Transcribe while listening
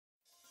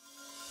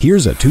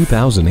Here's a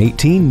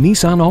 2018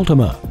 Nissan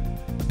Altima.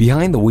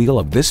 Behind the wheel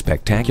of this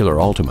spectacular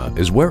Altima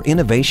is where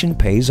innovation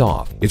pays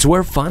off. It's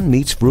where fun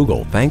meets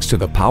frugal thanks to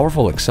the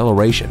powerful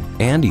acceleration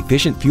and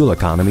efficient fuel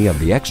economy of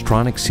the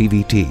Xtronic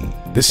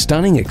CVT. The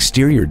stunning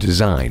exterior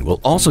design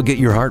will also get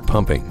your heart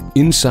pumping.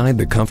 Inside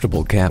the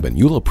comfortable cabin,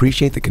 you'll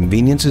appreciate the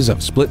conveniences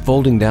of split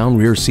folding down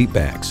rear seat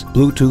backs,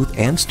 Bluetooth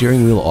and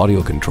steering wheel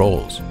audio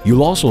controls.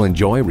 You'll also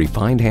enjoy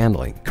refined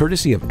handling,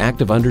 courtesy of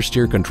active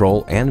understeer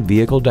control and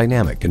vehicle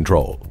dynamic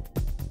control.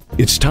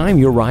 It's time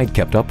your ride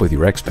kept up with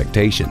your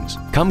expectations.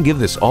 Come give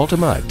this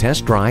Altima a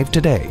test drive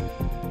today.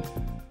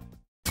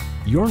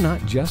 You're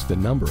not just a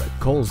number at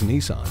Cowles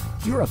Nissan.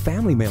 You're a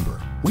family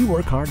member. We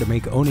work hard to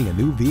make owning a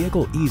new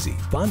vehicle easy,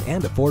 fun,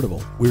 and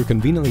affordable. We're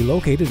conveniently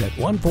located at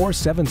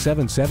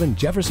 14777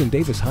 Jefferson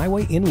Davis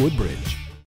Highway in Woodbridge.